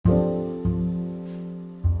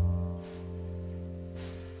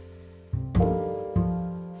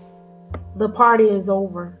The party is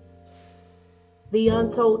over. The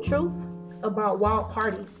untold truth about wild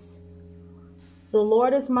parties. The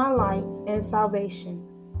Lord is my light and salvation,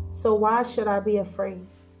 so why should I be afraid?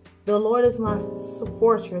 The Lord is my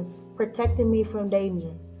fortress, protecting me from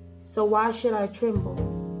danger, so why should I tremble?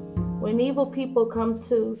 When evil people come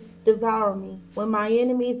to devour me, when my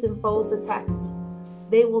enemies and foes attack me,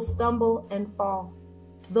 they will stumble and fall.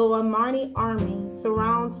 Though a mighty army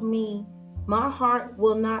surrounds me, my heart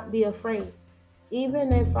will not be afraid.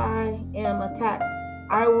 Even if I am attacked,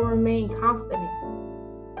 I will remain confident.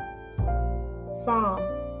 Psalm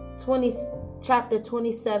 20, chapter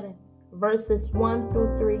 27, verses 1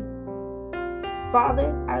 through 3.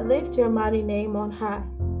 Father, I lift your mighty name on high.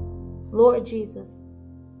 Lord Jesus,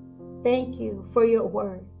 thank you for your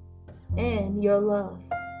word and your love.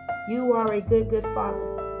 You are a good, good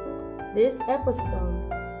Father. This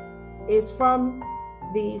episode is from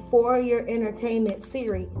the 4-year entertainment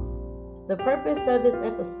series. The purpose of this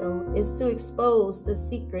episode is to expose the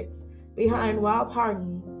secrets behind wild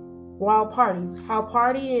parties, how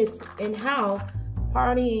partying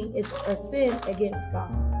is a sin against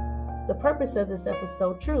God. The purpose of this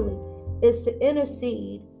episode truly is to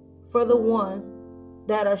intercede for the ones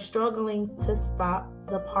that are struggling to stop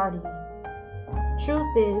the partying.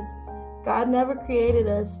 Truth is, God never created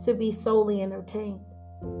us to be solely entertained.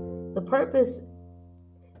 The purpose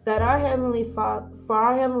that our Heavenly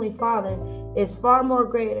Father is far more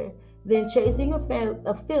greater than chasing a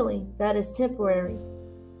feeling that is temporary,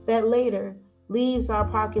 that later leaves our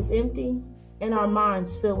pockets empty and our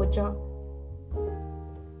minds filled with junk.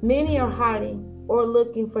 Many are hiding or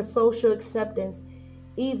looking for social acceptance,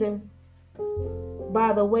 either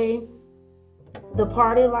by the way the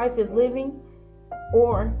party life is living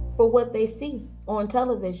or for what they see on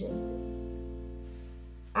television.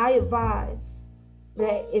 I advise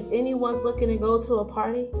that if anyone's looking to go to a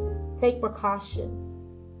party, take precaution.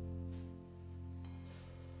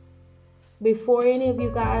 Before any of you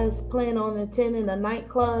guys plan on attending a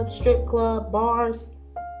nightclub, strip club, bars,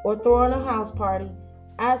 or throwing a house party,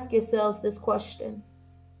 ask yourselves this question.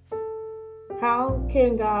 How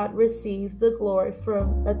can God receive the glory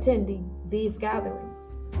from attending these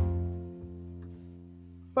gatherings?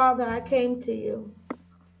 Father, I came to you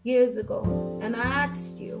years ago and I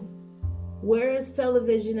asked you, where is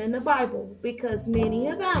television in the Bible? Because many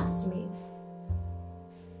have asked me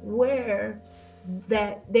where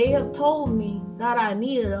that they have told me that I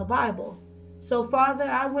needed a Bible. So Father,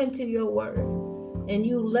 I went to your word and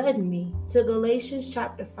you led me to Galatians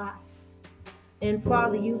chapter 5. And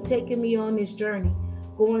Father, you've taken me on this journey,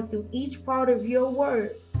 going through each part of your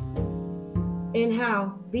word and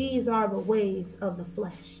how these are the ways of the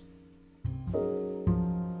flesh.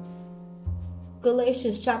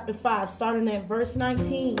 Galatians chapter 5, starting at verse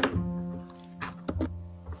 19.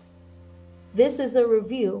 This is a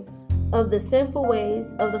review of the sinful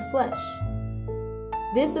ways of the flesh.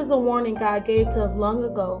 This is a warning God gave to us long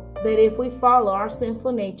ago, that if we follow our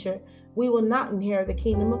sinful nature, we will not inherit the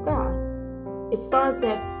kingdom of God. It starts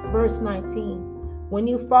at verse 19. When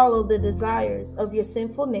you follow the desires of your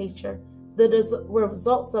sinful nature, the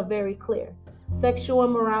results are very clear. Sexual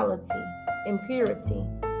immorality, impurity,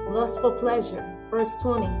 lustful pleasure. Verse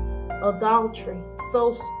 20, adultery,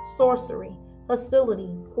 sorcery,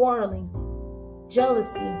 hostility, quarreling,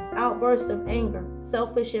 jealousy, outburst of anger,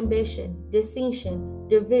 selfish ambition, dissension,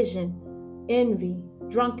 division, envy,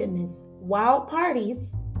 drunkenness, wild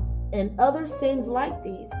parties, and other sins like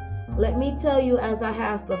these. Let me tell you, as I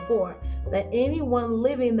have before, that anyone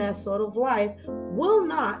living that sort of life will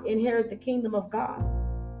not inherit the kingdom of God.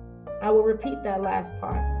 I will repeat that last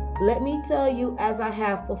part. Let me tell you, as I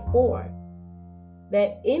have before,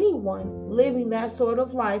 that anyone living that sort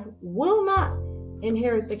of life will not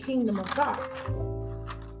inherit the kingdom of God.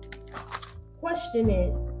 Question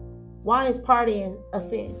is, why is partying a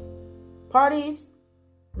sin? Parties,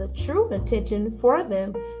 the true intention for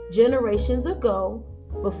them generations ago,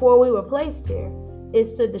 before we were placed here,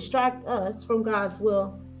 is to distract us from God's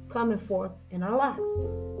will coming forth in our lives.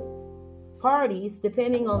 Parties,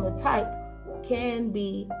 depending on the type, can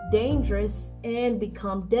be dangerous and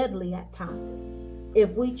become deadly at times.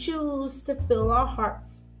 If we choose to fill our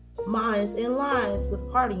hearts, minds, and lives with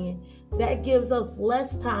partying, that gives us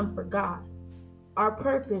less time for God. Our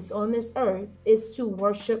purpose on this earth is to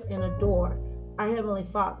worship and adore our Heavenly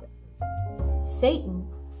Father. Satan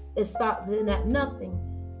is stopping at nothing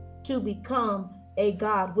to become a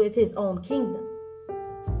God with his own kingdom.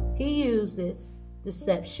 He uses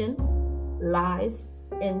deception, lies,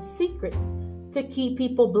 and secrets to keep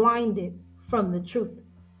people blinded from the truth.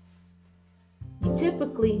 You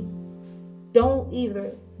typically don't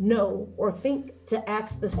either know or think to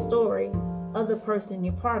ask the story of the person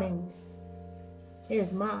you're partying with.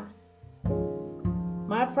 Here's mine.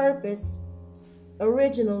 My purpose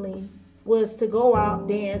originally was to go out,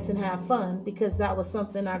 dance, and have fun because that was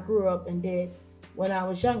something I grew up and did when I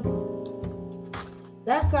was younger.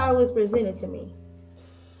 That's how it was presented to me.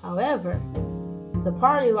 However, the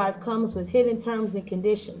party life comes with hidden terms and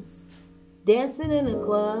conditions. Dancing in a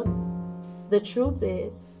club, the truth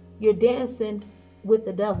is, you're dancing with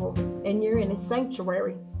the devil and you're in a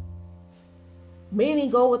sanctuary. Many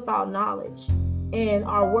go without knowledge and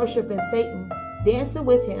are worshiping Satan, dancing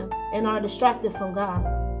with him, and are distracted from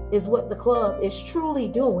God, is what the club is truly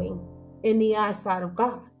doing in the eyesight of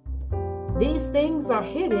God. These things are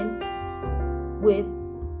hidden with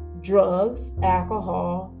drugs,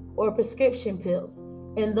 alcohol, or prescription pills.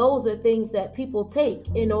 And those are things that people take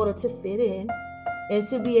in order to fit in and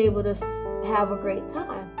to be able to have a great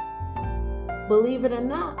time. Believe it or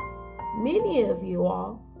not, many of you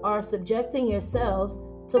all are subjecting yourselves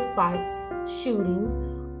to fights, shootings,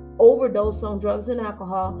 overdose on drugs and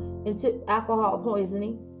alcohol, into alcohol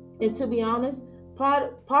poisoning. And to be honest,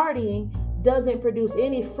 partying doesn't produce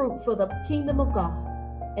any fruit for the kingdom of God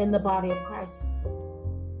and the body of Christ.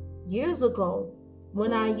 Years ago,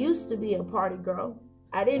 when I used to be a party girl,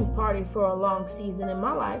 I didn't party for a long season in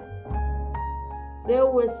my life. There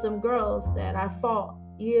were some girls that I fought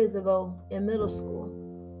years ago in middle school.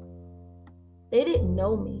 They didn't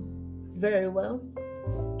know me very well,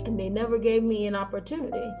 and they never gave me an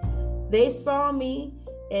opportunity. They saw me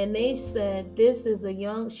and they said,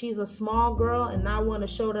 she's a small girl and I want to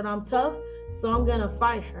show that I'm tough, so I'm going to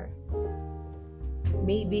fight her.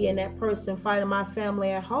 Me being that person fighting my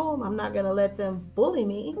family at home, I'm not going to let them bully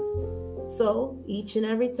me. So each and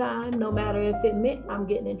every time, no matter if it meant I'm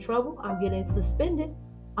getting in trouble, I'm getting suspended,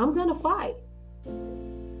 I'm going to fight.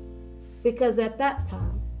 Because at that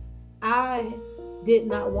time, I did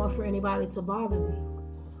not want for anybody to bother me.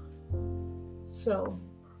 So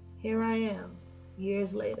here I am,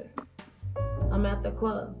 years later. I'm at the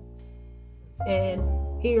club. And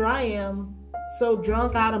here I am, so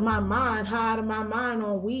drunk out of my mind, high out of my mind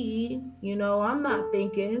on weed. I'm not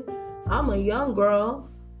thinking. I'm a young girl.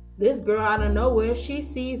 This girl out of nowhere, she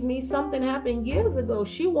sees me. Something happened years ago.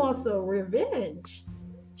 She wants a revenge.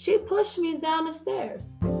 She pushed me down the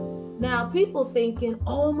stairs. Now, people thinking,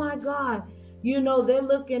 oh my God, they're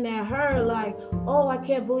looking at her like, oh, I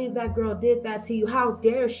can't believe that girl did that to you. How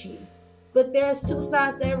dare she? But there's two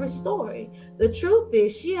sides to every story. The truth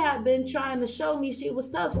is, she had been trying to show me she was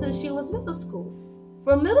tough since she was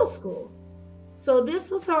from middle school. So this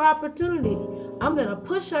was her opportunity. I'm going to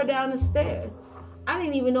push her down the stairs. I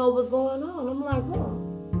didn't even know what was going on. I'm like,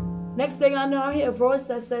 Next thing I know, I hear a voice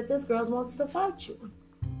that said, this girl wants to fight you.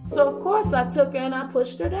 So of course I took her and I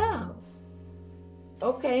pushed her down.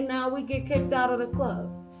 Okay, now we get kicked out of the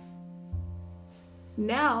club.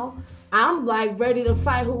 Now I'm like ready to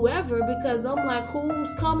fight whoever because I'm like,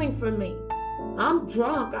 who's coming for me? I'm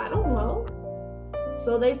drunk. I don't know.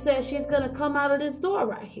 So they said she's going to come out of this door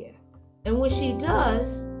right here. And when she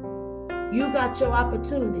does, you got your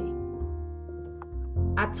opportunity.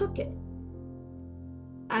 I took it.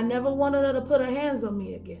 I never wanted her to put her hands on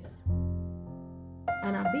me again.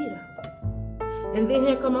 And I beat her. And then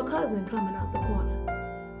here come her cousin coming out the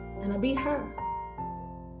corner. And I beat her.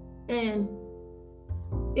 And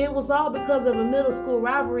it was all because of a middle school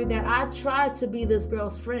rivalry that I tried to be this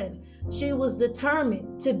girl's friend. She was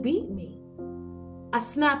determined to beat me. I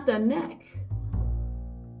snapped her neck.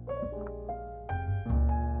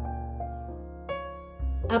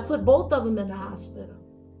 I put both of them in the hospital.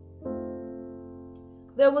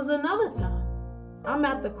 There was another time. I'm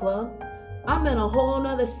at the club. I'm in a whole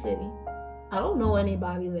nother city. I don't know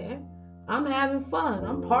anybody there. I'm having fun.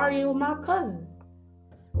 I'm partying with my cousins.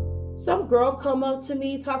 Some girl come up to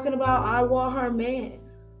me talking about I want her man.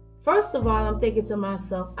 First of all, I'm thinking to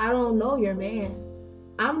myself, I don't know your man.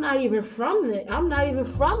 I'm not even from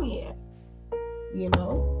here.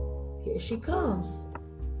 Here she comes.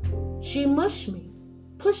 She mushed me,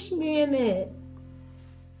 pushed me in the head.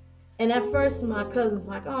 And at first my cousin's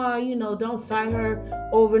like, oh, don't fight her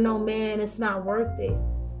over no man. It's not worth it.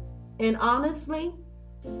 And honestly,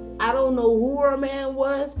 I don't know who her man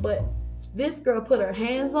was, but this girl put her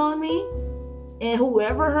hands on me, and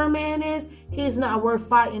whoever her man is, he's not worth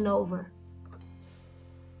fighting over.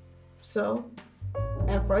 So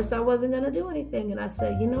at first I wasn't going to do anything. And I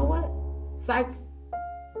said, you know what? Psych,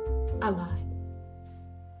 I lied.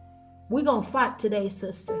 We're going to fight today,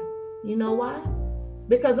 sister. You know why?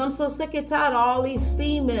 Because I'm so sick and tired of all these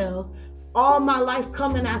females all my life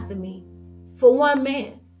coming after me for one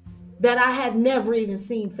man that I had never even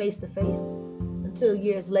seen face to face until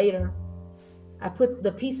years later,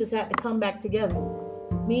 the pieces had to come back together.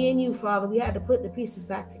 Me and you, Father, we had to put the pieces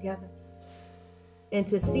back together. And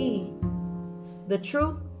to see the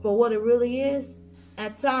truth for what it really is,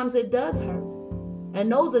 at times it does hurt.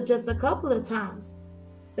 And those are just a couple of times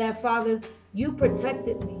that, Father, you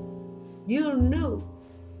protected me. You knew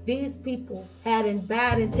these people had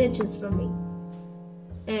bad intentions for me.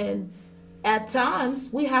 And at times,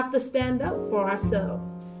 we have to stand up for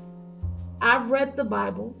ourselves. I've read the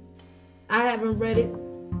Bible. I haven't read it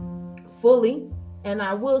fully. And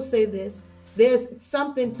I will say this, there's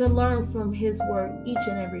something to learn from his word each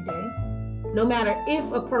and every day. No matter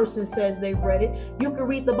if a person says they've read it, you can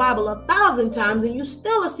read the Bible 1,000 times and you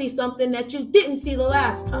still see something that you didn't see the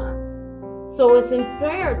last time. So it's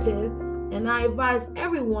imperative, and I advise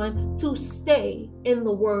everyone to stay in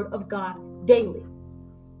the word of God daily.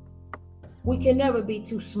 We can never be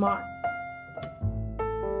too smart.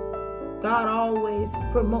 God always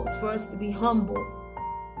promotes for us to be humble.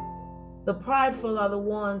 The prideful are the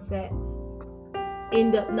ones that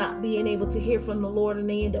end up not being able to hear from the Lord, and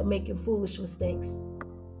they end up making foolish mistakes.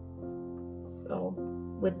 So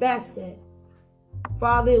with that said,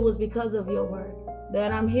 Father, it was because of your word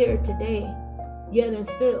that I'm here today, yet and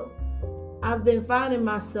still. I've been finding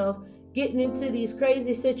myself getting into these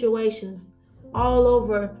crazy situations all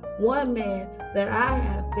over one man that I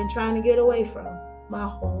have been trying to get away from my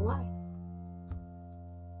whole life.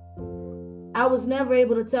 I was never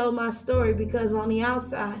able to tell my story because on the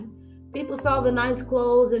outside, people saw the nice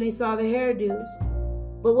clothes and they saw the hairdos.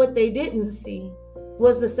 But what they didn't see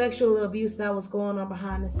was the sexual abuse that was going on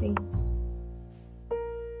behind the scenes.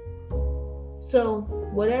 So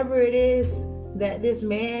whatever it is that this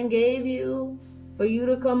man gave you for you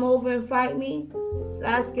to come over and fight me, just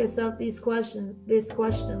ask yourself this question,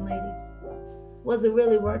 ladies. Was it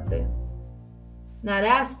really worth it? Now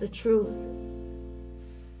that's the truth.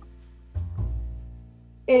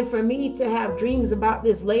 And for me to have dreams about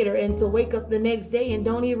this later and to wake up the next day and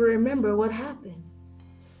don't even remember what happened.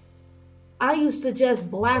 I used to just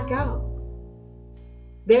black out.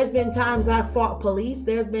 There's been times I fought police.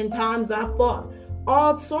 There's been times I fought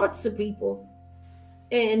all sorts of people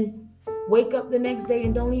and wake up the next day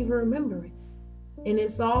and don't even remember it. And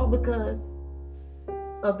it's all because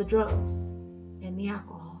of the drugs and the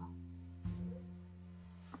alcohol.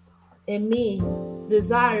 And me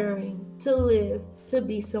desiring to live to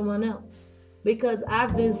be someone else, because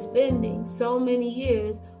I've been spending so many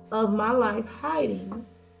years of my life hiding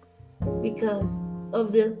because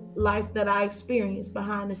of the life that I experienced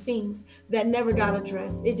behind the scenes that never got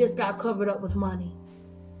addressed. It just got covered up with money.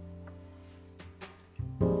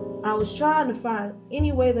 I was trying to find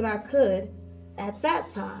any way that I could at that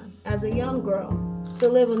time as a young girl to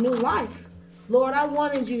live a new life. Lord, I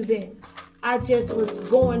wanted you then. I just was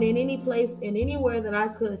going in any place and anywhere that I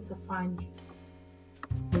could to find you.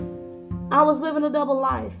 I was living a double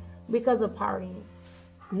life because of partying.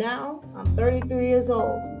 Now I'm 33 years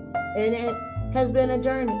old, and it has been a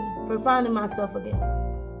journey for finding myself again.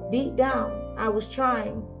 Deep down, I was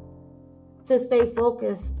trying to stay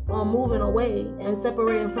focused on moving away and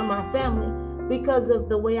separating from my family because of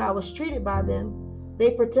the way I was treated by them.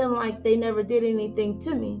 They pretend like they never did anything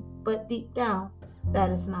to me, but deep down,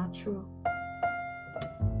 that is not true.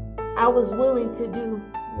 I was willing to do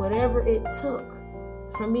whatever it took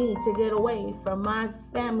for me to get away from my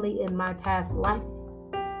family in my past life.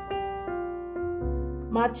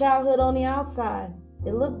 My childhood on the outside,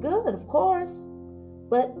 it looked good, of course.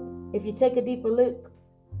 But if you take a deeper look,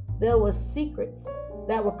 there were secrets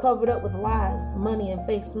that were covered up with lies, money, and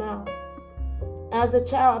fake smiles. As a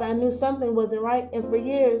child, I knew something wasn't right, and for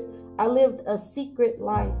years, I lived a secret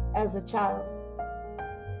life as a child.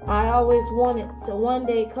 I always wanted to one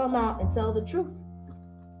day come out and tell the truth.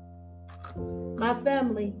 My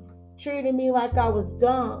family treated me like I was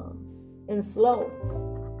dumb and slow.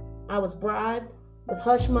 I was bribed with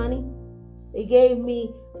hush money. They gave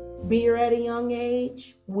me beer at a young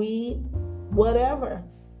age, weed, whatever,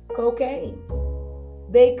 cocaine.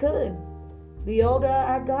 They could. The older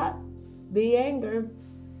I got, the anger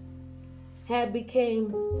had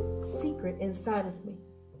become secret inside of me.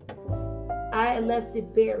 I had left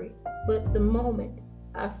it buried, but the moment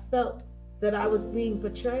I felt that I was being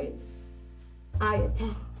betrayed, I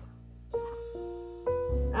attacked.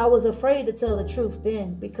 I was afraid to tell the truth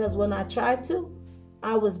then, because when I tried to,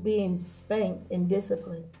 I was being spanked and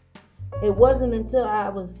disciplined. It wasn't until I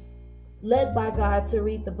was led by God to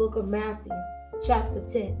read the book of Matthew, chapter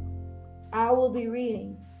 10. I will be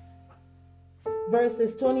reading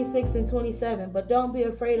verses 26 and 27, but don't be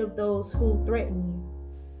afraid of those who threaten you.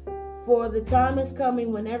 For the time is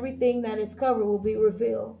coming when everything that is covered will be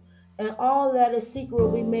revealed, and all that is secret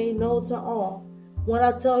will be made known to all. What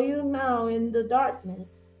I tell you now in the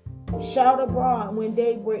darkness, shout abroad when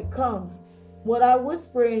daybreak comes. What I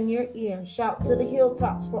whisper in your ear, shout to the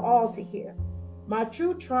hilltops for all to hear. My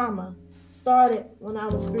true trauma started when I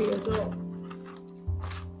was 3 years old.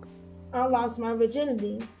 I lost my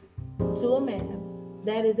virginity to a man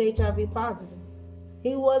that is HIV positive.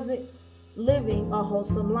 He wasn't living a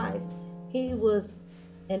wholesome life. He was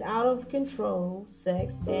an out of control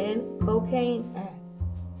sex and cocaine addict.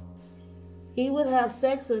 He would have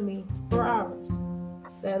sex with me for hours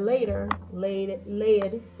that later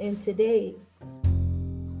led into days.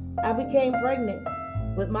 I became pregnant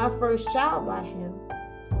with my first child by him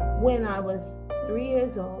when I was 3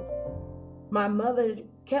 years old. My mother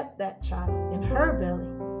kept that child in her belly,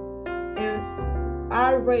 and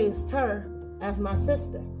I raised her as my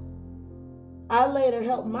sister. I later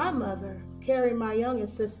helped my mother carry my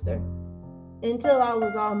youngest sister until I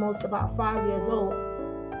was almost about 5 years old.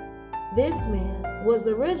 This man was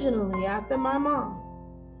originally after my mom.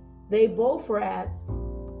 They both were addicts,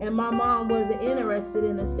 and my mom wasn't interested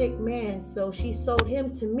in a sick man, so she sold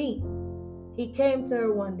him to me. He came to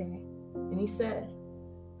her one day and he said,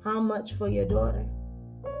 "How much for your daughter?"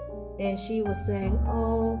 And she was saying,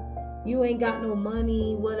 "Oh, you ain't got no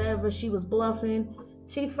money," whatever. She was bluffing.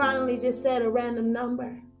 She finally just said a random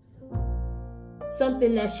number,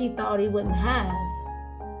 something that she thought he wouldn't have.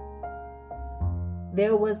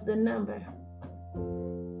 There was the number.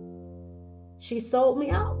 She sold me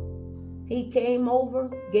out. He came over,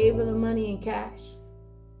 gave her the money in cash.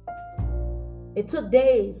 It took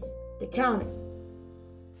days to count it.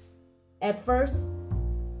 At first,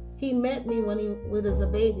 he met me when he was a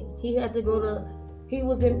baby. He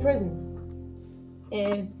was in prison.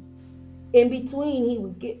 And in between,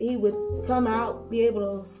 he would come out, be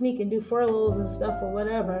able to sneak and do furloughs and stuff or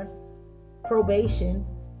whatever, probation.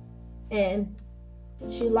 And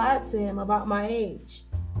she lied to him about my age.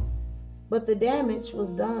 But the damage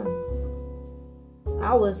was done.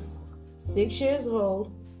 I was 6 years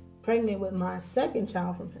old, pregnant with my second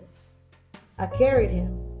child from him. I carried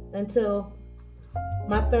him until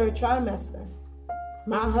my 3rd trimester.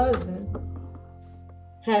 My husband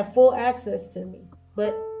had full access to me,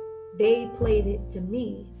 but they played it to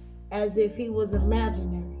me as if he was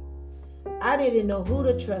imaginary. I didn't know who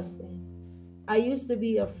to trust in. I used to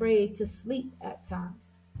be afraid to sleep at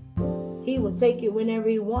times. He would take it whenever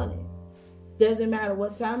he wanted. Doesn't matter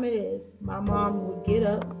what time it is, my mom would get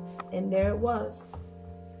up and there it was.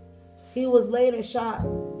 He was later shot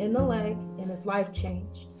in the leg and his life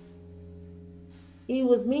changed. He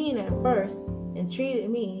was mean at first and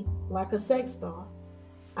treated me like a sex doll.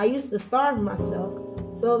 I used to starve myself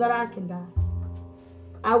so that I can die.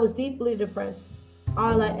 I was deeply depressed.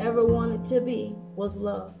 All I ever wanted to be was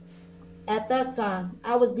love. At that time,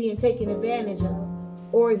 I was being taken advantage of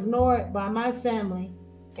or ignored by my family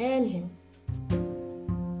and him.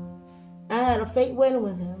 I had a fake wedding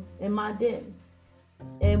with him in my den,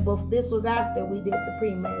 and this was after we did the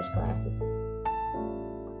pre-marriage classes.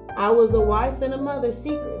 I was a wife and a mother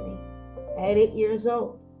secretly at 8 years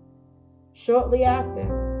old. Shortly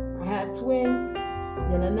after, I had twins,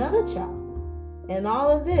 then another child. And all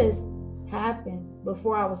of this happened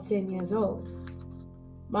before I was 10 years old.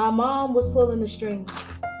 My mom was pulling the strings.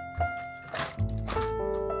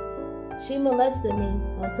 She molested me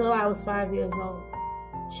until I was 5 years old.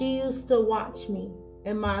 She used to watch me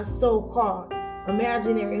and my so-called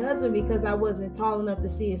imaginary husband because I wasn't tall enough to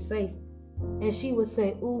see his face. And she would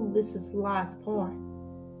say, "Ooh, this is live porn."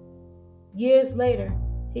 Years later,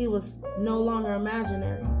 he was no longer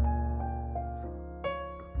imaginary.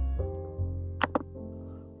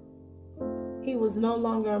 He was no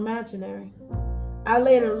longer imaginary. I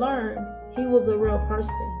later learned he was a real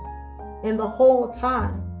person. And the whole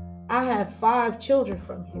time, I had 5 children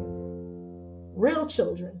from him. Real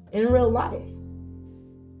children in real life.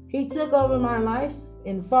 He took over my life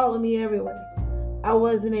and followed me everywhere. I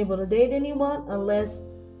wasn't able to date anyone unless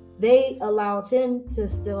they allowed him to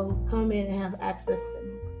still come in and have access to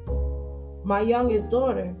me. My youngest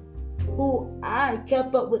daughter, who I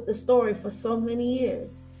kept up with the story for so many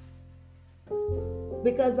years,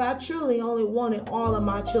 because I truly only wanted all of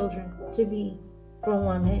my children to be from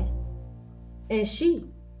one man. And she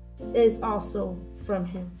is also from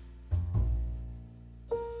him.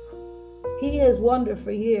 He has wondered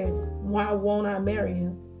for years, why won't I marry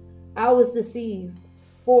him? I was deceived,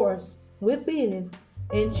 forced, with beatings,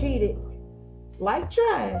 and treated like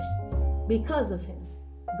trash because of him.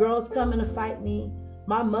 Girls coming to fight me,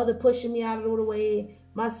 my mother pushing me out of the way,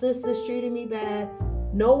 my sisters treating me bad.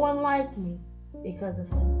 No one liked me because of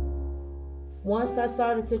him. Once I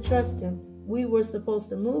started to trust him, we were supposed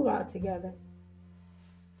to move out together.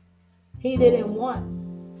 He didn't want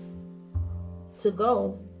to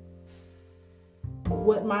go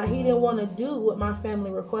he didn't want to do what my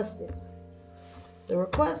family requested. The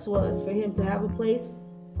request was for him to have a place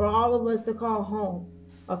for all of us to call home,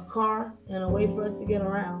 a car and a way for us to get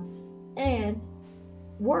around, and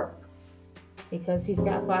work, because he's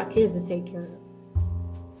got 5 kids to take care of.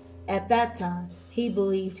 At that time, he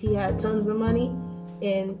believed he had tons of money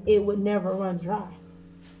and it would never run dry.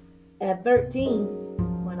 At 13,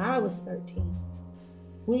 when I was 13,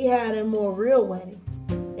 we had a more real wedding,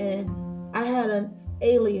 and I had an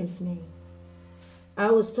alias name. I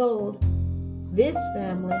was told this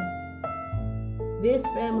family,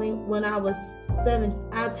 when I was 7,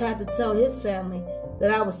 I had to tell his family that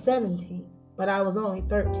I was 17, but I was only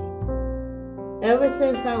 13. Ever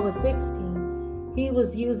since I was 16, he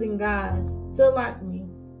was using guys to like me,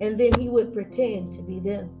 and then he would pretend to be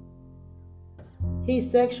them. He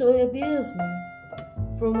sexually abused me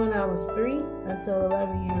from when I was 3 until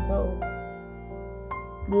 11 years old.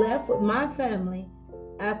 Left with my family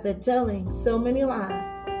after telling so many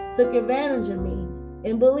lies, took advantage of me,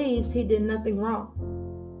 and believes he did nothing wrong.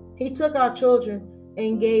 He took our children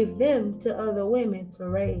and gave them to other women to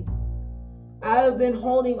raise. I have been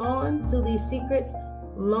holding on to these secrets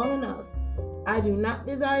long enough. I do not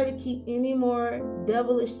desire to keep any more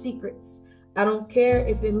devilish secrets. I don't care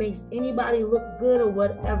if it makes anybody look good or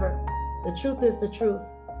whatever. The truth is the truth.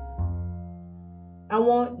 I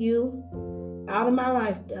want you out of my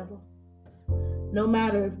life, devil. No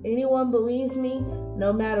matter if anyone believes me,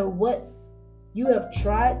 no matter what you have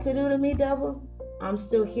tried to do to me, devil, I'm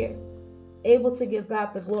still here, able to give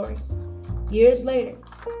God the glory. Years later,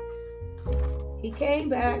 he came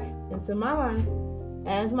back into my life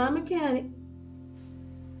as my mechanic,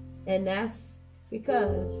 and that's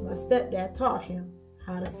because my stepdad taught him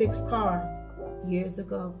how to fix cars years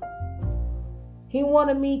ago. He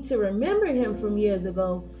wanted me to remember him from years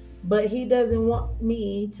ago, but he doesn't want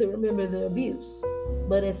me to remember the abuse.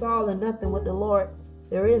 But it's all or nothing with the Lord.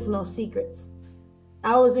 There is no secrets.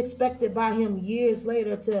 I was expected by him years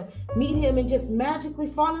later to meet him and just magically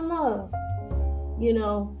fall in love,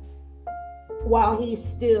 while he's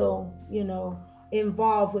still,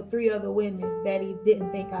 involved with 3 other women that he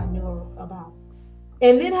didn't think I knew about.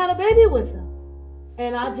 And then had a baby with him.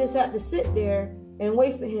 And I just had to sit there and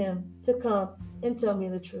wait for him to come and tell me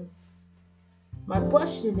the truth. My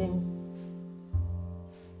question is,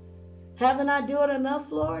 haven't I endured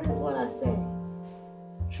enough, Lord? Is what I say.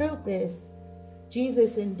 Truth is,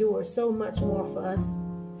 Jesus endured so much more for us.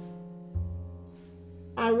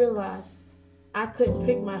 I realized I couldn't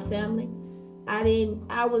pick my family.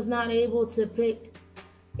 I was not able to pick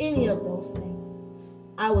any of those things.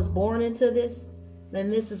 I was born into this,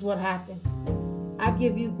 and this is what happened. I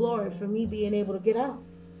give you glory for me being able to get out.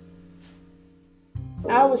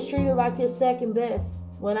 I was treated like his second best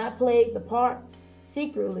when I played the part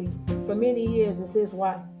secretly for many years as his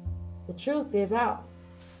wife. The truth is out,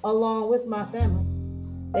 along with my family.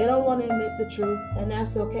 They don't want to admit the truth, and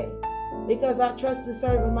that's okay, because I trust and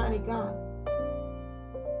serve a mighty God.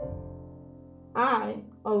 I,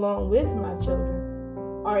 along with my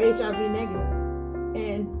children, are HIV negative,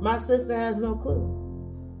 and my sister has no clue.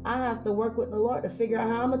 I have to work with the Lord to figure out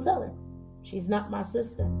how I'm going to tell her. She's not my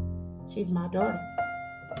sister. She's my daughter.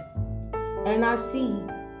 And I see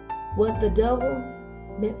what the devil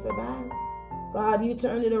meant for bad. God, you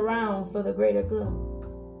turned it around for the greater good.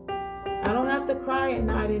 I don't have to cry at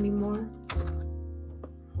night anymore.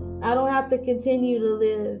 I don't have to continue to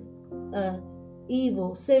live an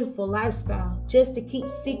evil, sinful lifestyle just to keep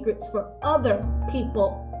secrets for other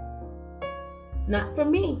people. Not for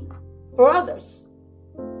me, for others.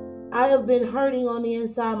 I have been hurting on the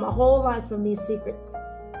inside my whole life from these secrets.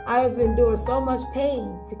 I have endured so much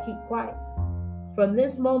pain to keep quiet. From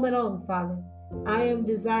this moment on, Father, I am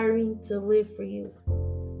desiring to live for you.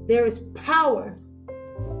 There is power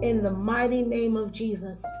in the mighty name of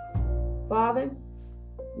Jesus. Father,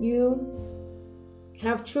 you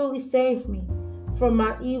have truly saved me from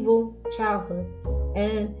my evil childhood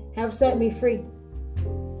and have set me free.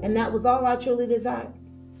 And that was all I truly desired.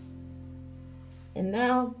 And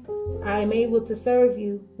now I am able to serve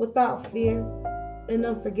you without fear and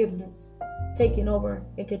unforgiveness taking over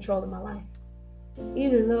and controlling my life.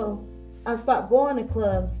 Even though I stopped going to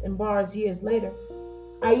clubs and bars years later,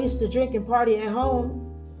 I used to drink and party at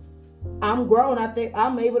home. I'm grown. I think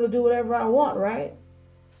I'm able to do whatever I want, right?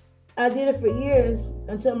 I did it for years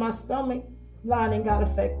until my stomach lining got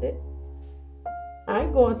affected. I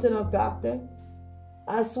ain't going to no doctor.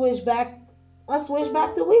 I switched back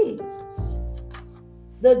to weed.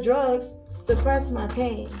 The drugs suppressed my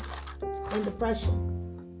pain, and depression.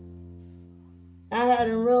 I had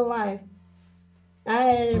in real life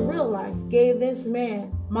gave this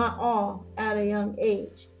man my all at a young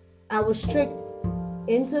age. I was tricked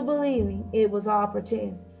into believing it was all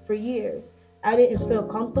pretend. For years, I didn't feel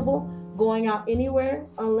comfortable going out anywhere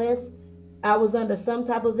unless I was under some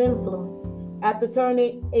type of influence. After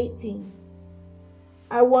turning 18,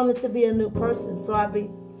 I wanted to be a new person, so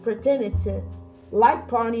pretended to like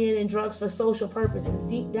partying and drugs for social purposes.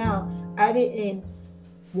 Deep down, I didn't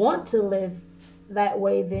want to live that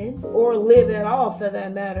way then, or live at all for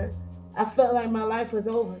that matter. I felt like my life was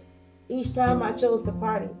over. Each time I chose to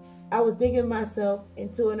party, I was digging myself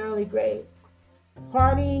into an early grave.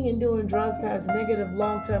 Partying and doing drugs has negative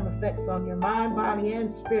long-term effects on your mind, body,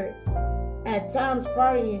 and spirit. At times,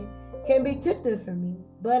 partying can be tempting for me,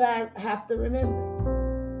 but I have to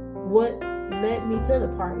remember what led me to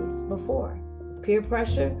the parties before. Peer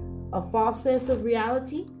pressure, a false sense of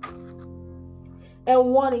reality,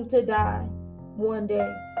 and wanting to die one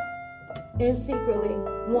day, and secretly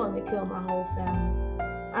wanting to kill my whole family.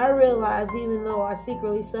 I realized even though I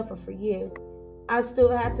secretly suffered for years, I still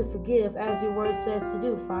had to forgive as your word says to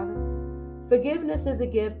do, Father. Forgiveness is a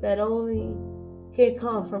gift that only can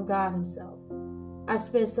come from God himself. I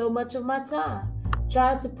spent so much of my time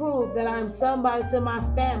trying to prove that I am somebody to my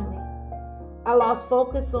family. I lost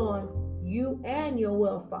focus on you and your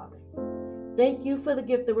will, Father. Thank you for the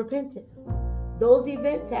gift of repentance. Those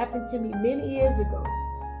events happened to me many years ago.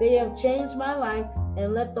 They have changed my life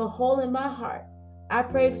and left a hole in my heart. I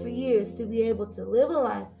prayed for years to be able to live a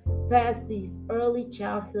life past these early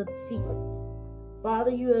childhood secrets.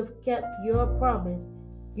 Father, you have kept your promise.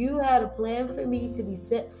 You had a plan for me to be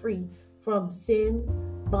set free from sin,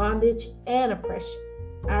 bondage, and oppression.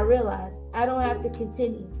 I realize I don't have to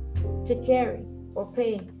continue to carry or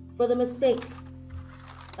pay for the mistakes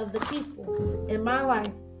of the people in my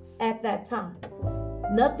life at that time.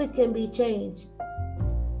 Nothing can be changed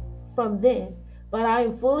from then, but I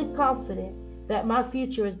am fully confident that my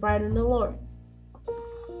future is bright in the Lord.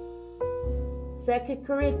 2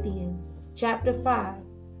 Corinthians chapter 5,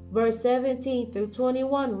 verse 17 through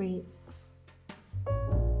 21 reads,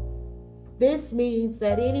 "This means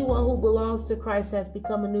that anyone who belongs to Christ has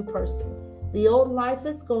become a new person. The old life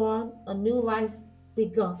is gone, a new life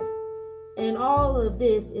begun. And all of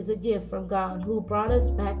this is a gift from God who brought us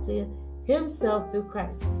back to himself through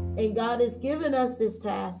Christ. And God has given us this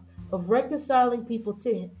task of reconciling people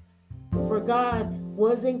to him. For God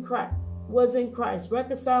was in Christ,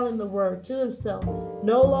 reconciling the world to himself,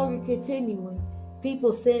 no longer continuing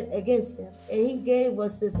people's sin against him. And he gave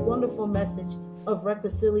us this wonderful message of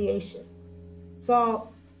reconciliation." So,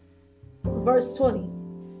 verse 20.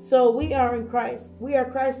 So we are in Christ. We are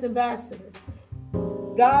Christ's ambassadors.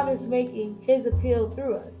 God is making his appeal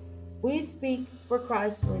through us. We speak for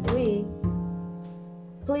Christ when we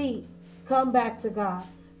plead, come back to God.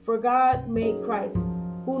 For God made Christ,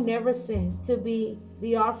 who never sinned, to be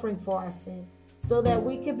the offering for our sin, so that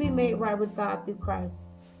we can be made right with God through Christ.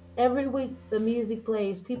 Every week the music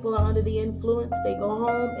plays, people are under the influence, they go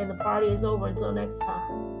home, and the party is over until next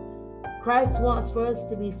time. Christ wants for us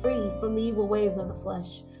to be free from the evil ways of the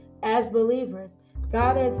flesh. As believers,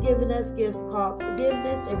 God has given us gifts called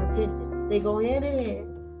forgiveness and repentance. They go hand in hand.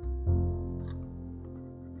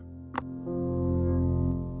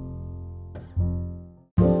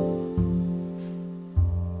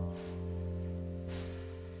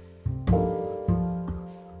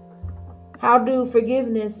 How do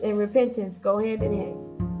forgiveness and repentance go hand in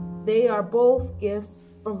hand? They are both gifts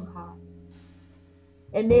from God,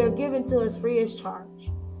 and they are given to us free of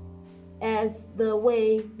charge, as the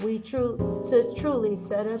way we truly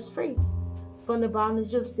set us free from the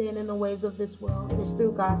bondage of sin and the ways of this world is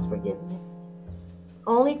through God's forgiveness.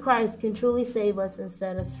 Only Christ can truly save us and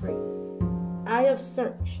set us free. I have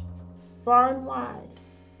searched far and wide.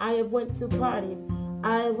 I have went to parties.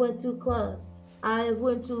 I have went to clubs. I have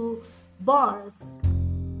went to bars.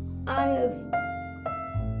 I have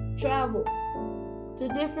traveled to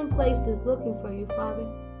different places looking for you, Father.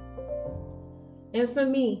 And for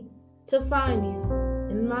me to find you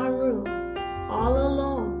in my room all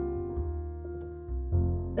alone,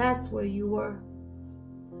 that's where you were.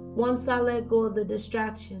 Once I let go of the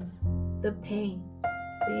distractions, the pain,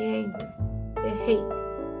 the anger, the hate,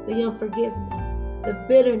 the unforgiveness, the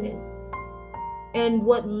bitterness, and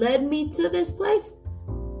what led me to this place,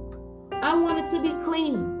 I wanted to be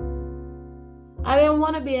clean. I didn't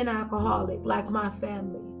want to be an alcoholic like my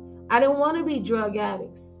family. I didn't want to be drug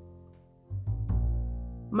addicts.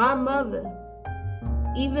 My mother,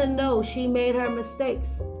 even though she made her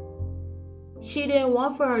mistakes, she didn't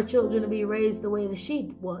want for her children to be raised the way that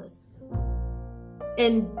she was.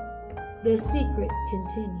 And the secret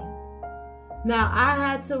continued. Now I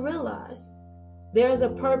had to realize there's a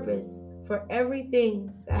purpose for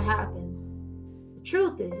everything that happens. The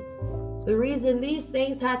truth is, the reason these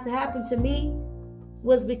things had to happen to me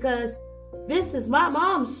was because this is my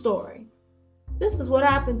mom's story. This is what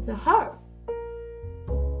happened to her.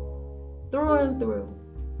 Through and through.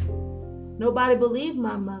 Nobody believed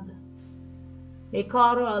my mother. They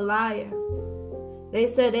called her a liar. They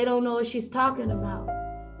said they don't know what she's talking about.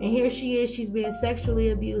 And here she is, she's being sexually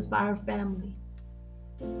abused by her family.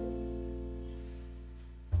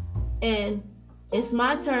 And it's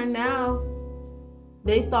my turn now.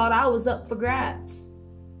 They thought I was up for grabs.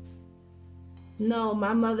 No,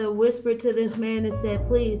 my mother whispered to this man and said,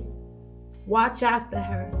 please, watch after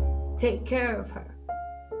her. Take care of her.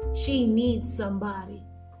 She needs somebody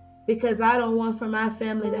because I don't want for my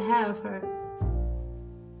family to have her.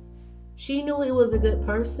 She knew he was a good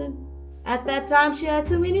person. At that time, she had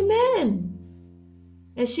too many men.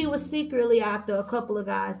 And she was secretly after a couple of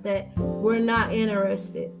guys that were not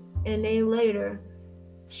interested. And they later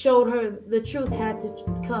showed her the truth had to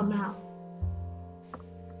come out.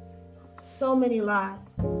 So many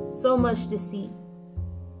lies, so much deceit.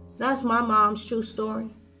 That's my mom's true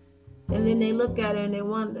story. And then they look at her and they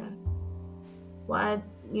wonder, why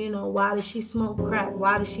does she smoke crack?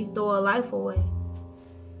 Why does she throw her life away?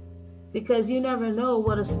 Because you never know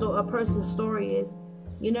what a person's story is.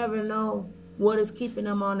 You never know what is keeping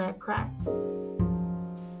them on that crack.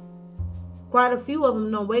 Quite a few of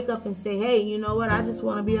them don't wake up and say, hey, you know what? I just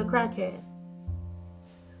want to be a crackhead.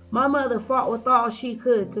 My mother fought with all she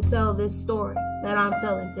could to tell this story that I'm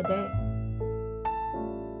telling today.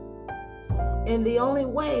 And the only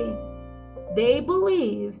way they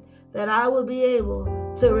believed that I would be able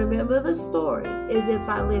to remember the story is if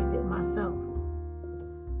I lived it myself.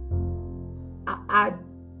 I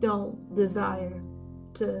don't desire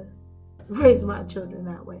to raise my children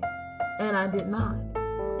that way. And I did not.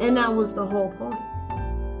 And that was the whole point.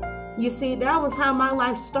 You see, that was how my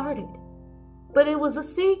life started. But it was a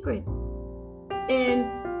secret.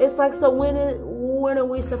 And it's like, so when are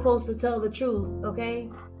we supposed to tell the truth, okay?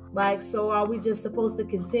 Like, so are we just supposed to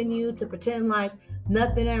continue to pretend like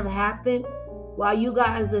nothing ever happened while you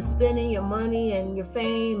guys are spending your money and your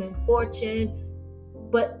fame and fortune,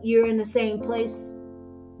 but you're in the same place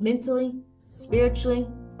mentally, spiritually,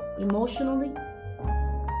 emotionally?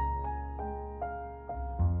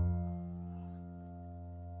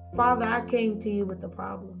 Father, I came to you with the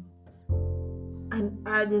problem.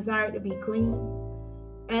 I desired to be clean,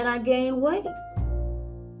 and I gained weight.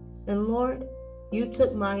 And Lord, you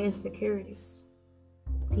took my insecurities.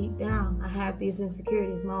 Deep down, I had these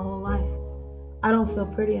insecurities my whole life. I don't feel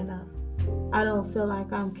pretty enough. I don't feel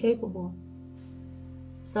like I'm capable.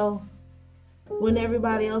 So when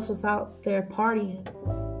everybody else was out there partying,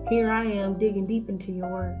 here I am digging deep into your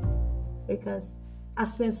word, because I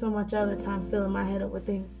spent so much other time filling my head up with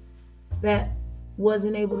things that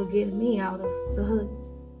wasn't able to get me out of the hood.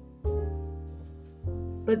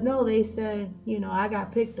 But no, they said, I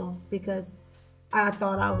got picked on because I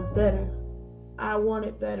thought I was better. I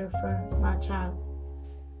wanted better for my child.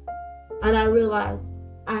 And I realized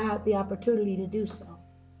I had the opportunity to do so.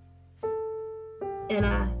 And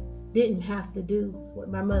I didn't have to do what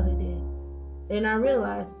my mother did. And I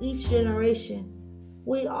realized each generation,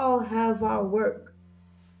 we all have our work.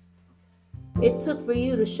 It took for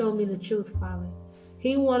you to show me the truth, Father.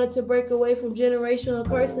 He wanted to break away from generational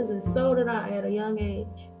curses, and so did I at a young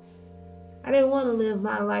age. I didn't want to live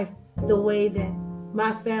my life the way that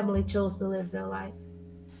my family chose to live their life.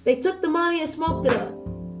 They took the money and smoked it up.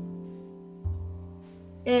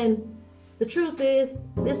 And the truth is,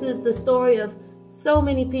 this is the story of so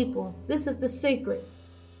many people. This is the secret.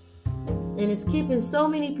 And it's keeping so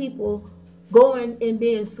many people going and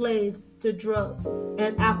being slaves to drugs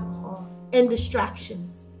and alcohol and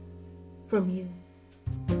distractions from you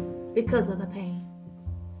because of the pain.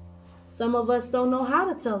 Some of us don't know how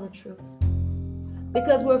to tell the truth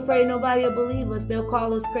because we're afraid nobody will believe us. They'll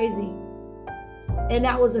call us crazy. And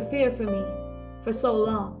that was a fear for me for so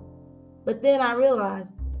long. But then I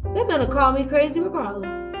realized they're going to call me crazy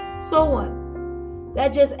regardless. So what?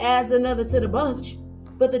 That just adds another to the bunch.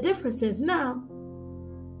 But the difference is now,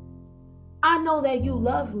 I know that you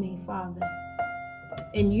love me, Father.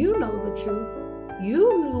 And you know the truth.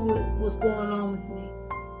 You knew what was going on with me.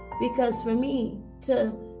 Because for me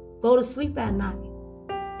to go to sleep at night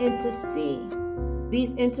and to see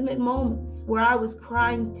these intimate moments where I was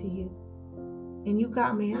crying to you and you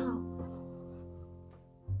got me out,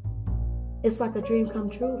 it's like a dream come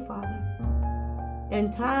true, Father.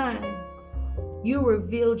 In time, you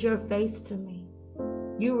revealed your face to me.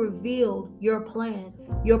 You revealed your plan.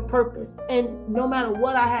 your purpose. And no matter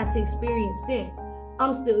what I had to experience then,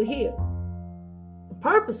 I'm still here. The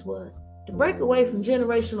purpose was to break away from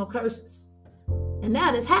generational curses. And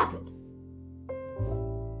that has happened.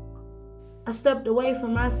 I stepped away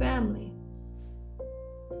from my family.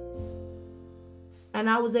 And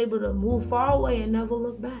I was able to move far away and never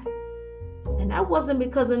look back. And that wasn't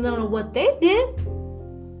because of none of what they did.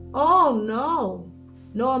 Oh, no.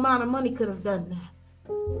 No amount of money could have done that.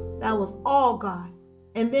 That was all God.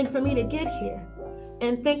 And then for me to get here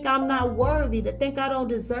and think I'm not worthy, to think I don't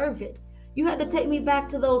deserve it, you had to take me back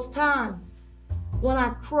to those times when I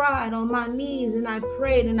cried on my knees and I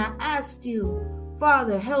prayed and I asked you,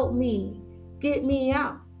 Father, help me, get me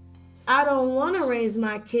out. I don't want to raise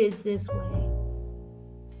my kids this way.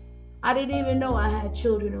 I didn't even know I had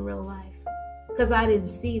children in real life because I didn't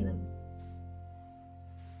see them.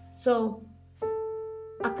 So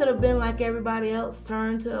I could have been like everybody else,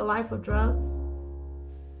 turned to a life of drugs.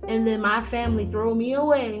 And then my family throw me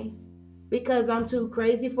away because I'm too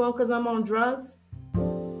crazy for them because I'm on drugs.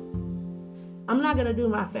 I'm not going to do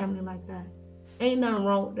my family like that. Ain't nothing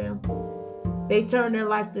wrong with them. They turn their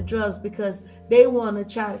life to drugs because they want to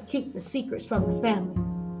try to keep the secrets from the family.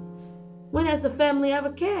 When has the family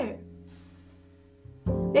ever cared?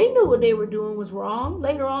 They knew what they were doing was wrong.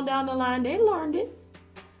 Later on down the line, they learned it.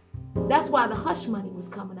 That's why the hush money was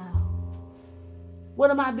coming out. What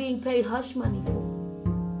am I being paid hush money for?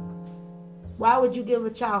 Why would you give a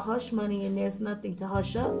child hush money and there's nothing to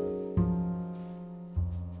hush up?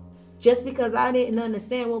 Just because I didn't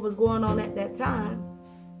understand what was going on at that time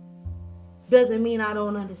doesn't mean I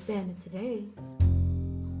don't understand it today.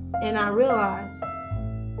 And I realized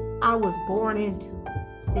I was born into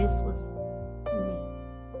it. This was me.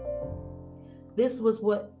 This was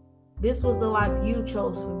the life you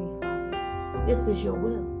chose for me, Father. This is your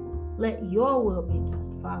will. Let your will be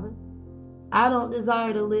done, Father. I don't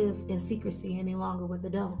desire to live in secrecy any longer with the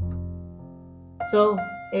devil. So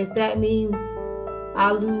if that means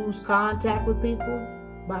I lose contact with people,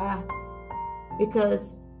 bye.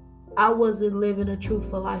 Because I wasn't living a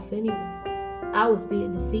truthful life anyway. I was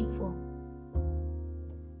being deceitful.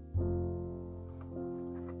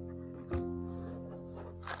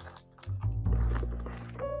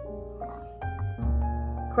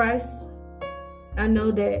 Christ, I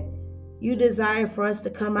know that you desire for us to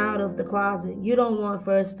come out of the closet. You don't want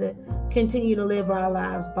for us to continue to live our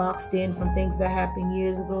lives boxed in from things that happened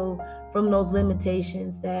years ago, from those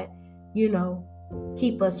limitations that,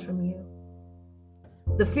 keep us from you.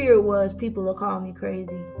 The fear was people will call me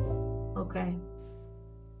crazy. Okay.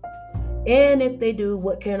 And if they do,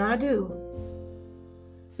 what can I do?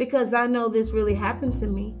 Because I know this really happened to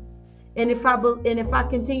me. And if I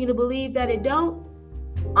continue to believe that it don't,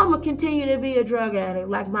 I'm going to continue to be a drug addict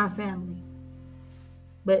like my family.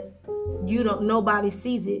 But nobody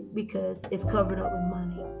sees it because it's covered up with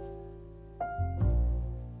money.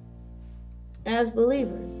 As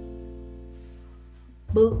believers,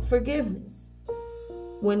 forgiveness.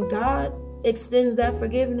 When God extends that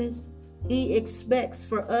forgiveness, He expects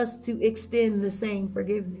for us to extend the same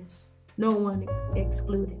forgiveness. No one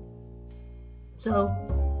excluded. So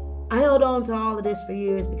I held on to all of this for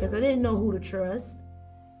years because I didn't know who to trust.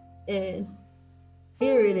 And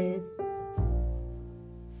here it is.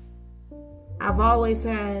 I've always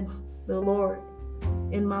had the Lord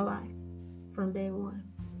in my life from day one.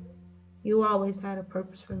 You always had a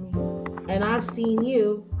purpose for me. And I've seen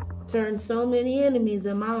you turn so many enemies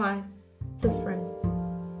in my life to friends.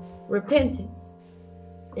 Repentance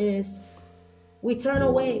is we turn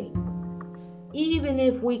away. Even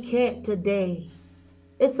if we can't today,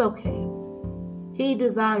 it's okay. He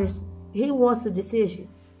wants a decision.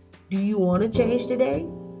 Do you want to change today?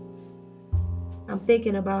 I'm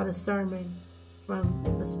thinking about a sermon from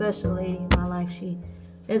a special lady in my life. She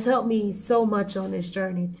has helped me so much on this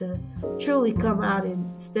journey to truly come out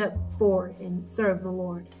and step forward and serve the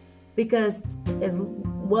Lord. Because as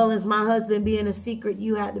well as my husband being a secret,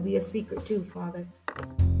 you had to be a secret too, Father.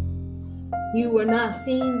 You were not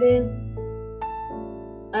seen then.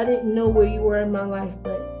 I didn't know where you were in my life,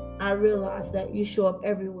 but I realized that you show up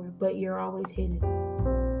everywhere, but you're always hidden.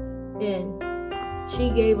 And she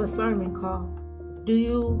gave a sermon called, Do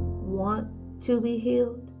You Want to Be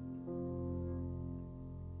Healed?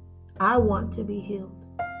 I want to be healed.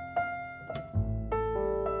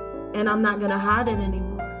 And I'm not going to hide it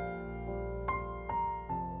anymore.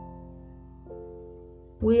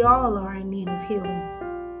 We all are in need of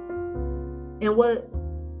healing. And what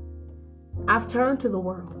I've turned to the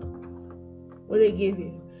world. What do they give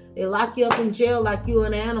you? They lock you up in jail like you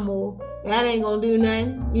an animal. That ain't gonna do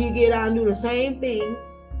nothing. You get out and do the same thing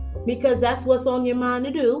because that's what's on your mind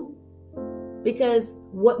to do. Because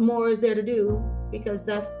what more is there to do? Because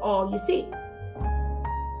that's all you see.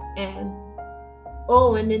 And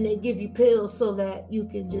then they give you pills so that you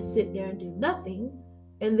can just sit there and do nothing.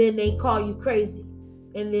 And then they call you crazy.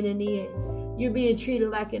 And then in the end, you're being treated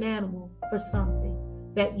like an animal for something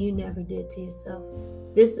that you never did to yourself.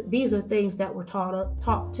 These are things that were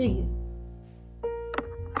taught to you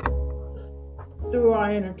through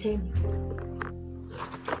our entertainment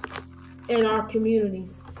in our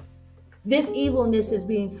communities. This evilness is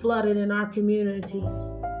being flooded in our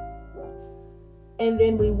communities. And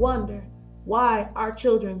then we wonder why our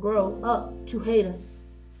children grow up to hate us.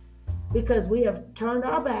 Because we have turned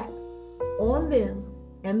our back on them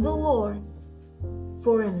and the Lord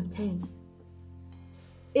for entertainment.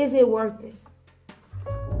 Is it worth it?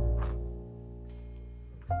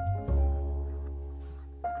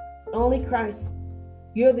 Only Christ.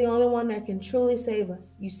 You're the only one that can truly save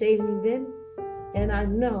us. You saved me then, and I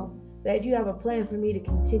know that you have a plan for me to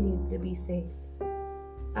continue to be saved.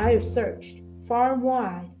 I have searched far and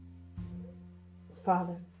wide,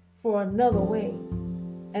 Father, for another way,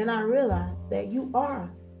 and I realize that you are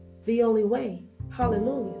the only way.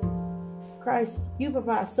 Hallelujah. Christ, you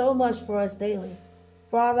provide so much for us daily.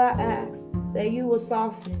 Father, I ask that you will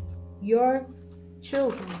soften your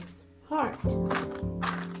children's heart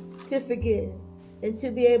to forgive and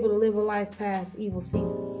to be able to live a life past evil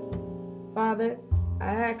seasons. Father,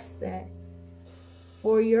 I ask that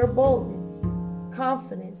for your boldness,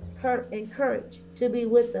 confidence, and courage to be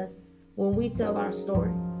with us when we tell our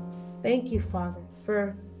story. Thank you, Father,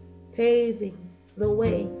 for paving the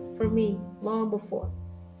way for me long before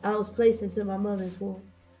I was placed into my mother's womb.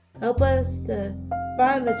 Help us to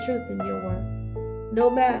find the truth in your word. No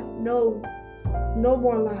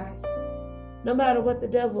more lies. No matter what the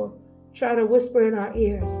devil try to whisper in our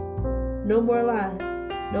ears, no more lies,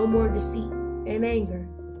 no more deceit and anger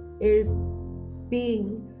is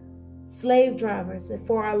being slave drivers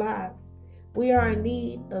for our lives. We are in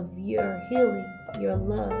need of your healing, your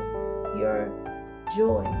love, your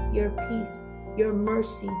joy, your peace, your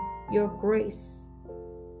mercy, your grace.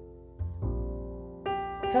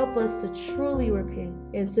 Help us to truly repent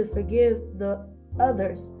and to forgive the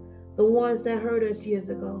others, the ones that hurt us years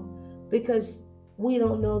ago, because we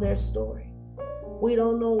don't know their story. We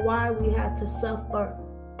don't know why we had to suffer.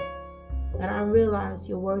 And I realize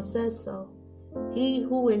your word says so. He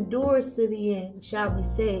who endures to the end shall be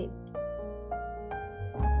saved.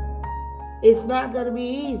 It's not going to be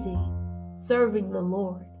easy serving the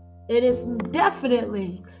Lord. It is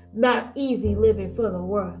definitely not easy living for the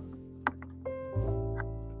world.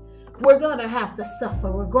 We're going to have to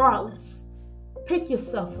suffer regardless. Pick your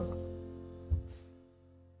suffering.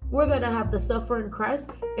 We're going to have to suffer in Christ,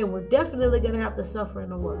 and we're definitely going to have to suffer in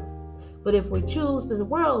the world. But if we choose the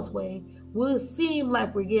world's way, we'll seem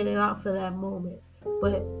like we're getting out for that moment.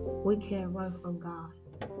 But we can't run from God.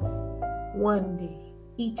 One day,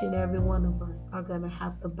 each and every one of us are going to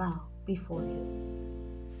have to bow before him.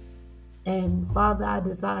 And Father, I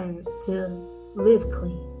desire to live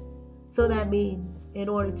clean. So that means in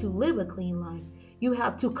order to live a clean life, you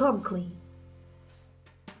have to come clean.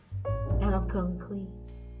 And I'm coming clean.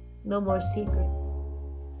 No more secrets.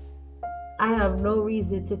 I have no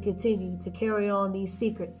reason to continue to carry on these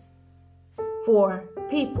secrets for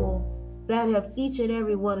people that have, each and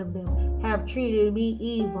every one of them, have treated me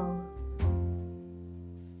evil.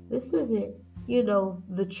 This isn't,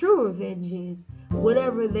 the true revenge is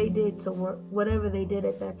whatever they did to work, whatever they did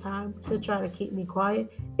at that time to try to keep me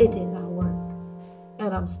quiet, it did not work.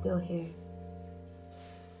 And I'm still here.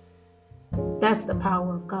 That's the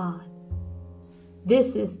power of God.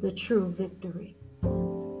 This is the true victory.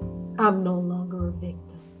 I'm no longer a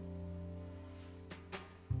victim.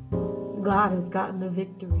 God has gotten the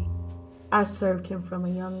victory. I served him from a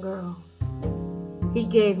young girl. He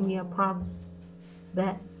gave me a promise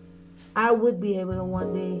that I would be able to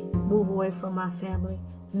one day move away from my family,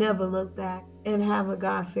 never look back, and have a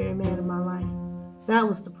God-fearing man in my life. That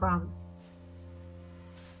was the promise.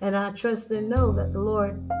 And I trust and know that the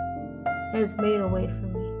Lord has made a way for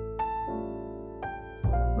me.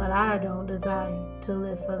 But I don't desire to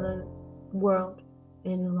live for the world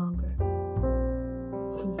any longer.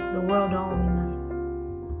 The world don't owe me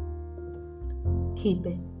nothing. Keep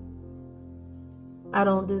it. I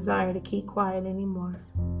don't desire to keep quiet anymore.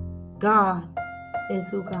 God is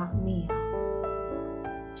who got me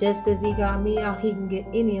out. Just as he got me out, he can get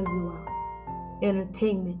any of you out.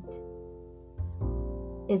 Entertainment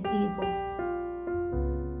is evil.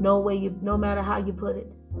 No matter how you put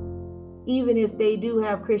it. Even if they do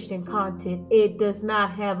have Christian content, it does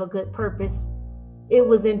not have a good purpose. It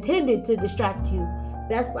was intended to distract you.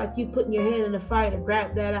 that's like you putting your hand in the fire to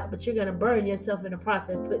grab that out, but you're going to burn yourself in the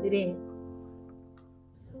process putting it in.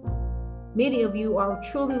 Many of you are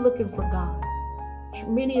truly looking for God.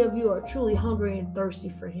 Many of you are truly hungry and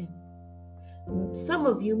thirsty for Him. Some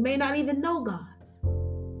of you may not even know God,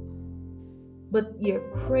 but you're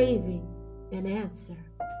craving an answer.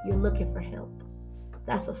 You're looking for help.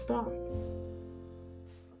 That's a start.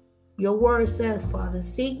 Your word says, Father,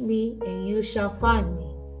 seek me and you shall find me.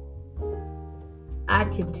 I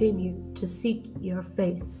continue to seek your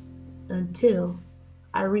face until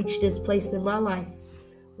I reach this place in my life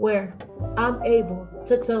where I'm able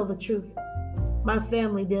to tell the truth. My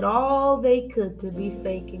family did all they could to be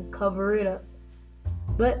fake and cover it up.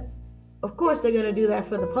 But of course they're going to do that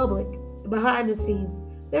for the public. Behind the scenes,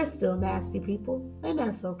 they're still nasty people, and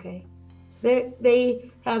that's okay.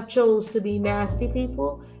 They have chose to be nasty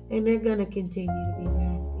people, and they're going to continue to be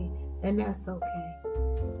nasty, and that's okay.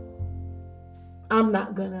 I'm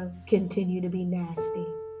not going to continue to be nasty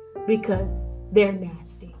because they're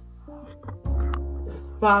nasty.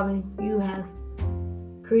 Father, you have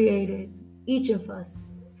created each of us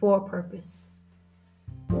for a purpose.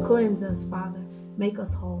 Cleanse us, Father. Make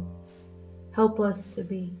us whole. Help us to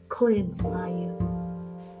be cleansed by you.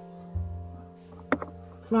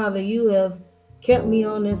 Father, you have kept me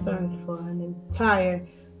on this earth for an entire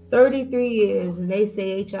 33 years, and they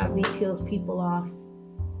say HIV kills people off.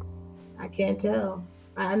 I can't tell.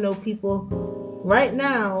 I know people right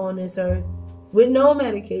now on this earth with no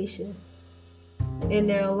medication, and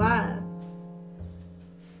they're alive.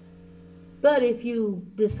 But if you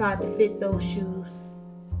decide to fit those shoes,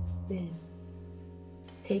 then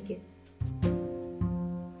take it.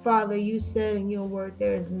 Father, you said in your word,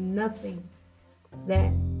 there is nothing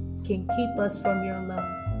that can keep us from your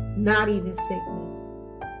love, not even sickness.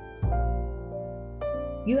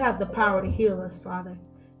 You have the power to heal us, Father,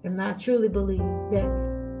 and I truly believe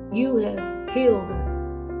that you have healed us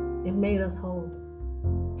and made us whole.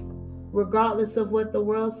 Regardless of what the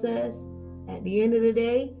world says, at the end of the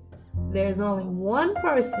day, there's only one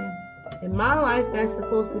person in my life that's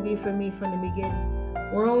supposed to be for me from the beginning.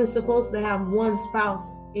 We're only supposed to have one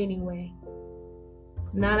spouse anyway.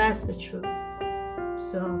 Now that's the truth.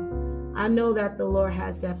 So I know that the Lord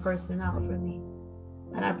has that person out for me.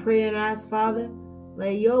 And I pray and ask, Father,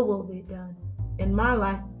 let your will be done in my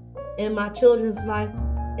life, in my children's life,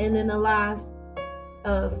 and in the lives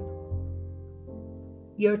of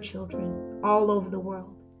your children all over the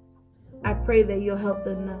world. I pray that you'll help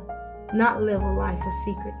them not live a life of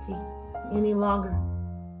secrecy any longer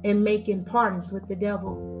and making pardons with the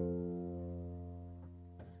devil.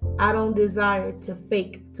 I don't desire to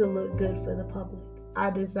fake to look good for the public. I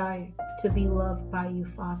desire to be loved by you,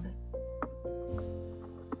 Father.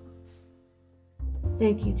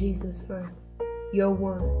 Thank you, Jesus, for your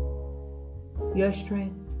word, your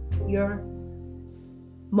strength, your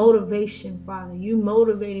motivation, Father. You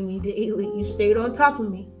motivated me daily. You stayed on top of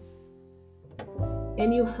me.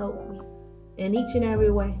 And you helped me in each and every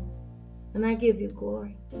way. And I give you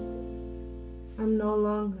glory. I'm no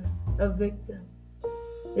longer a victim.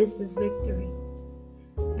 This is victory.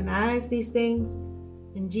 And I ask these things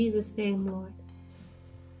in Jesus' name, Lord.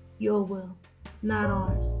 Your will, not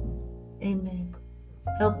ours. Amen.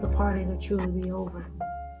 Help the party to truly be over.